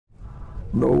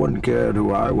No one cared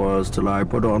who I was till I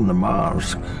put on the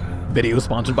mask. Video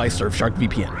sponsored by Surfshark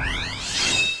VPN.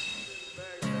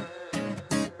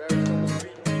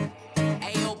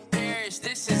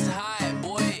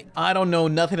 I don't know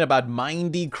nothing about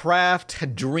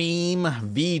Minecraft, Dream,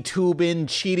 VTubing,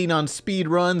 cheating on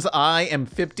speedruns. I am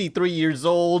 53 years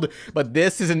old, but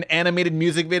this is an animated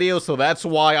music video, so that's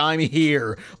why I'm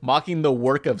here, mocking the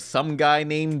work of some guy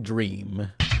named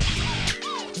Dream.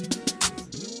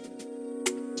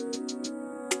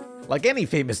 Like any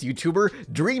famous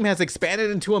YouTuber, Dream has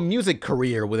expanded into a music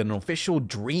career with an official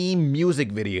Dream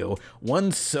music video,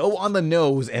 one so on the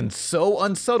nose and so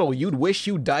unsubtle you'd wish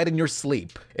you died in your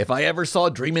sleep. If I ever saw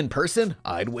Dream in person,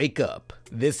 I'd wake up.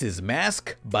 This is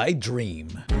Mask by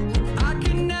Dream. I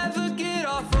can never get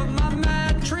off of my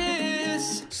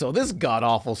mattress. So this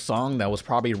god-awful song that was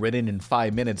probably written in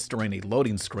 5 minutes during a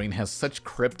loading screen has such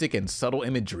cryptic and subtle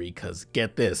imagery, cause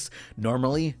get this,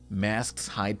 normally masks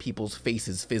hide people's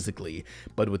faces physically,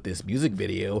 but with this music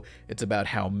video, it's about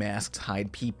how masks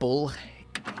hide people.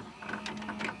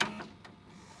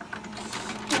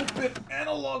 Stupid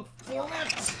analog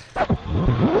format!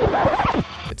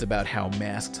 It's about how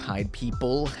masks hide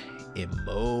people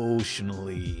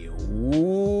emotionally.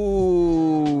 Ooh.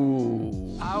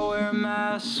 I wear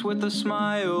masks with a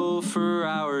smile for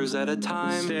hours at a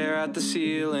time. Stare at the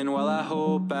ceiling while I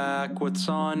hold back what's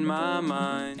on my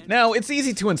mind. Now, it's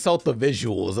easy to insult the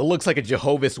visuals. It looks like a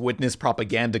Jehovah's Witness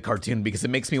propaganda cartoon because it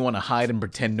makes me want to hide and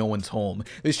pretend no one's home.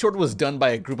 This short was done by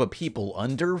a group of people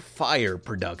under Fire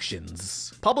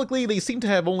Productions. Publicly, they seem to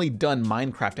have only done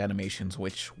Minecraft animations,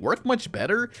 which work much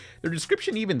better. Their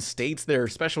description even states their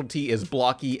specialty is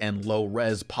blocky and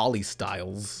low-res poly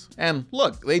styles. And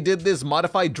look, they did this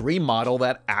modified Dream model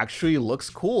that actually looks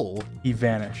cool. He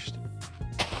vanished.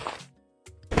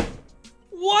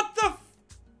 What the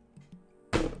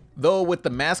Though with the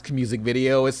Mask music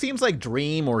video, it seems like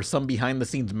Dream or some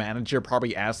behind-the-scenes manager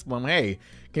probably asked them, hey,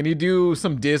 can you do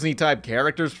some Disney-type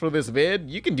characters for this vid?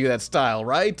 You can do that style,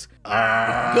 right?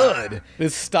 Good.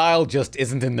 This style just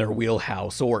isn't in their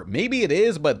wheelhouse, or maybe it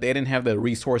is, but they didn't have the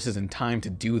resources and time to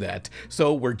do that.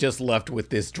 So we're just left with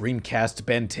this Dreamcast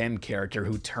Ben 10 character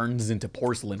who turns into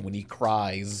porcelain when he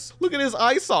cries. Look at his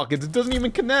eye sockets, it doesn't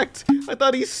even connect. I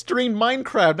thought he streamed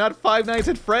Minecraft, not Five Nights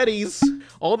at Freddy's.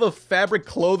 All the fabric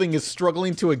clothing is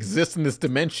struggling to exist in this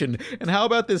dimension. And how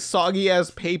about this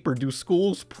soggy-ass paper? Do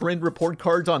schools print report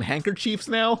cards on handkerchiefs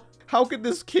now? How could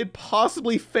this kid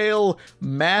possibly fail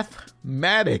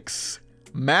mathematics?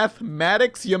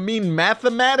 Mathematics? You mean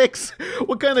mathematics?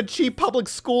 What kind of cheap public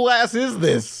school ass is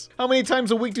this? How many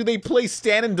times a week do they play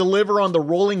Stand and Deliver on the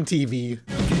rolling TV?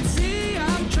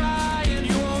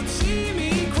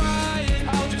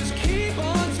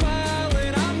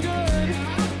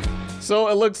 So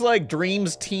it looks like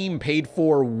Dream's team paid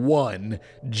for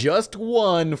just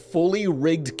one fully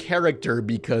rigged character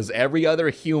because every other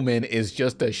human is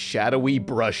just a shadowy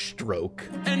brush stroke.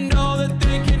 And all that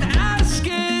they can ask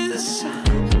is,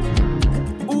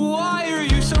 why are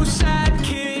you so sad,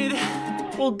 kid?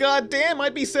 Well, goddamn,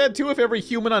 I'd be sad too if every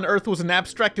human on Earth was an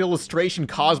abstract illustration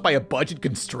caused by a budget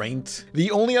constraint.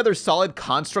 The only other solid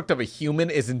construct of a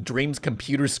human is in Dream's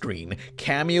computer screen,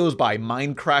 cameos by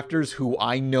Minecrafters who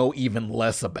I know even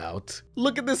less about.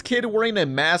 Look at this kid wearing a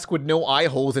mask with no eye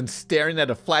holes and staring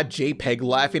at a flat JPEG,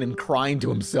 laughing and crying to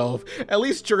himself. At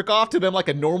least jerk off to them like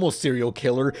a normal serial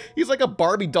killer. He's like a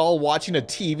Barbie doll watching a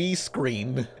TV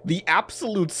screen. The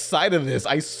absolute sight of this,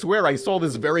 I swear I saw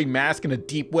this very mask in a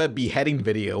deep web beheading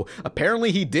video.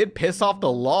 Apparently he did piss off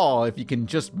the law if you can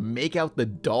just make out the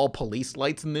doll police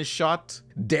lights in this shot.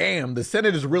 Damn, the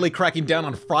Senate is really cracking down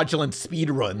on fraudulent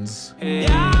speedruns.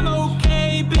 Yeah, I'm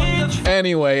okay, bitch.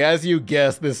 Anyway, as you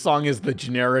guessed, this song is the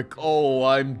generic, oh,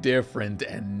 I'm different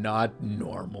and not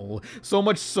normal. So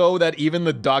much so that even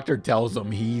the doctor tells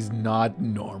him he's not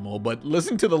normal, but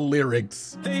listen to the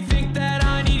lyrics. They think that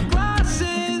I need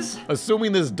glasses.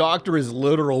 Assuming this doctor is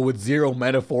literal with zero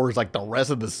metaphors like the rest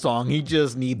of the song, he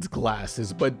just needs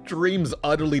glasses, but Dream's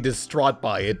utterly distraught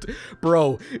by it.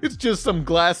 Bro, it's just some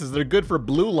glasses, they're good for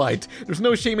blue light. There's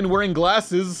no shame in wearing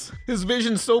glasses. His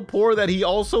vision's so poor that he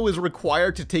also is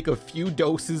required to take a few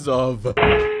doses of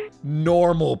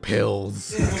normal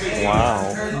pills.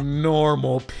 Wow.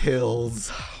 Normal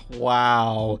pills.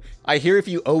 Wow. I hear if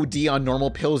you OD on normal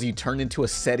pills, you turn into a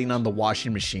setting on the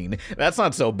washing machine. That's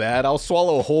not so bad. I'll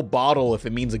swallow a whole bottle if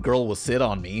it means a girl will sit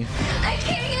on me. I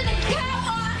can't get the cat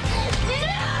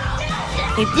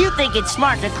on. No! If you think it's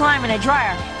smart to climb in a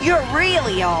dryer, you're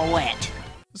really all wet.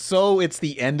 So it's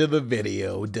the end of the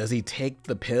video. Does he take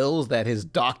the pills that his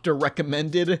doctor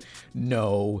recommended?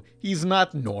 No, he's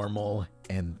not normal,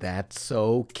 and that's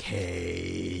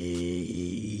okay.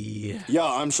 Yeah,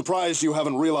 I'm surprised you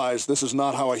haven't realized this is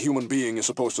not how a human being is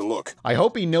supposed to look. I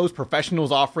hope he knows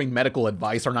professionals offering medical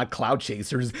advice are not cloud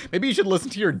chasers. Maybe you should listen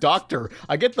to your doctor.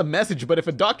 I get the message, but if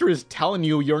a doctor is telling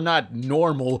you you're not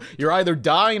normal, you're either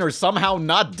dying or somehow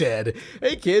not dead.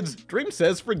 Hey kids, Dream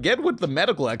says forget what the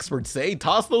medical experts say,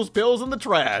 toss those pills in the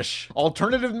trash.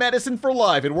 Alternative medicine for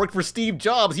life. It worked for Steve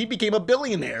Jobs, he became a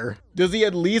billionaire. Does he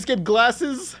at least get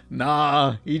glasses?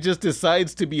 Nah, he just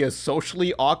decides to be a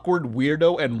socially awkward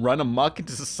weirdo and run amok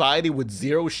into society with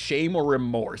zero shame or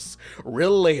remorse.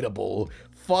 Relatable.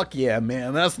 Fuck yeah,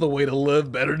 man, that's the way to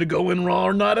live. Better to go in raw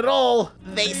or not at all.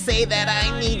 They say that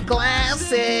I need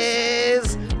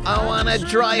glasses. I wanna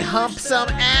dry hump some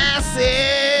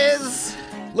asses.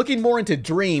 Looking more into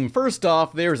Dream, first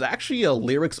off, there's actually a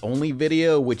lyrics-only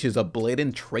video, which is a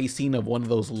blatant tracing of one of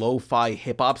those lo-fi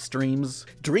hip-hop streams.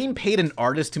 Dream paid an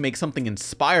artist to make something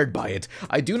inspired by it.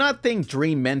 I do not think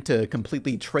Dream meant to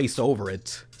completely trace over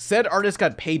it. Said artist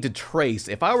got paid to trace.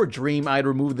 If I were Dream, I'd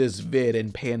remove this vid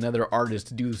and pay another artist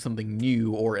to do something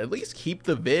new, or at least keep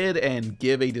the vid and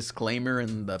give a disclaimer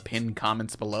in the pinned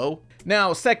comments below.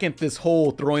 Now, second, this whole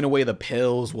throwing away the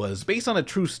pills was based on a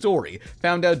true story.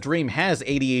 Found out Dream has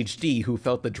ADHD, who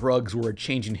felt the drugs were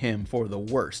changing him for the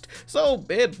worst. So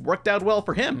it worked out well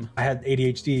for him. I had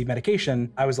ADHD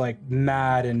medication. I was like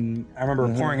mad, and I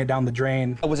remember pouring it down the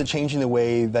drain. Was it changing the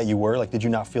way that you were? Like, did you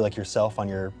not feel like yourself on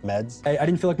your meds? I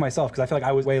didn't feel like myself, because I feel like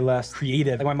I was way less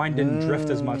creative. Like my mind didn't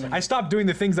drift as much. I stopped doing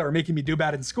the things that were making me do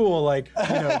bad in school, like,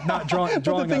 you know, not drawing But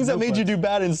the things that made you do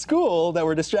bad in school, that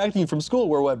were distracting you from school,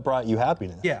 were what brought you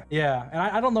happiness. Yeah. And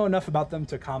I don't know enough about them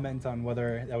to comment on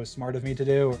whether that was smart of me to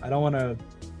do. I don't want to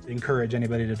encourage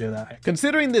anybody to do that.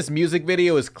 Considering this music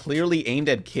video is clearly aimed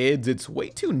at kids, it's way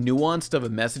too nuanced of a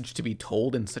message to be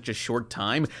told in such a short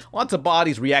time. Lots of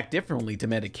bodies react differently to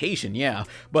medication, yeah,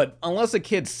 but unless a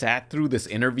kid sat through this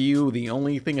interview, the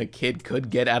only thing a kid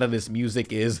could get out of this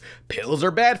music is pills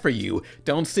are bad for you.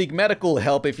 Don't seek medical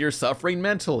help if you're suffering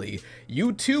mentally.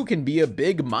 You too can be a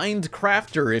big mind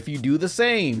crafter if you do the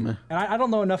same. And I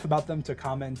don't know enough about them to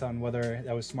comment on whether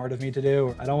that was smart of me to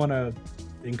do. I don't want to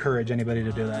encourage anybody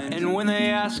to do that. And when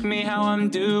they ask me how I'm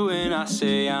doing, I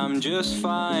say I'm just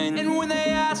fine. And when they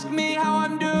ask me how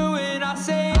I'm doing, I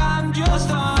say I'm just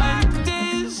fine.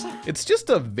 It's just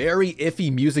a very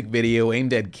iffy music video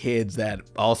aimed at kids that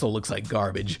also looks like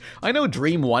garbage. I know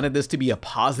Dream wanted this to be a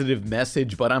positive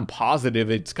message, but I'm positive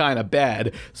it's kinda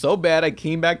bad. So bad I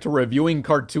came back to reviewing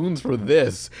cartoons for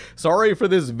this. Sorry for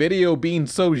this video being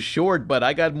so short, but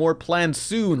I got more planned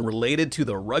soon related to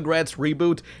the Rugrats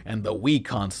reboot and the Wii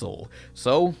console.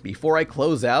 So, before I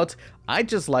close out, I'd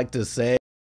just like to say,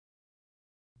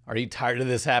 are you tired of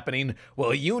this happening?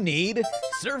 Well, you need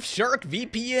Surfshark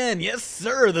VPN. Yes,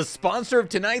 sir, the sponsor of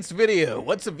tonight's video.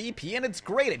 What's a VPN? It's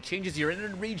great. It changes your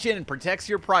internet region and protects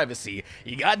your privacy.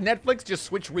 You got Netflix, just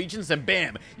switch regions and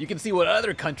bam, you can see what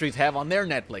other countries have on their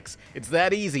Netflix. It's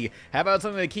that easy. How about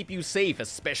something to keep you safe,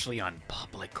 especially on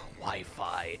public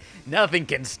Wi-Fi? Nothing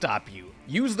can stop you.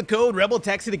 Use the code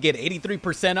RebelTaxi to get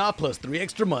 83% off plus 3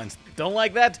 extra months. Don't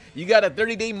like that? You got a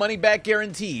 30-day money-back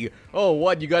guarantee. Oh,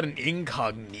 what? You got an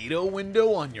incognito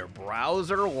window on your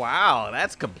browser? Wow,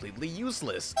 that's completely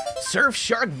useless.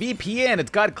 Surfshark VPN. It's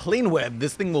got clean web.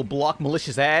 This thing will block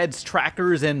malicious ads,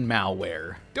 trackers, and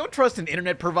malware. Don't trust an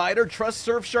internet provider. Trust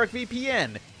Surfshark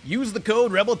VPN. Use the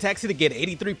code RebelTaxi to get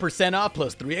 83% off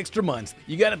plus 3 extra months.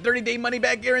 You got a 30-day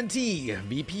money-back guarantee.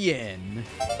 VPN.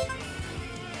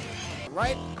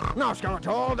 Right? No,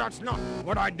 Skeletor, that's not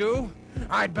what I'd do.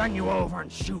 I'd bang you over and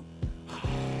shoot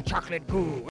chocolate goo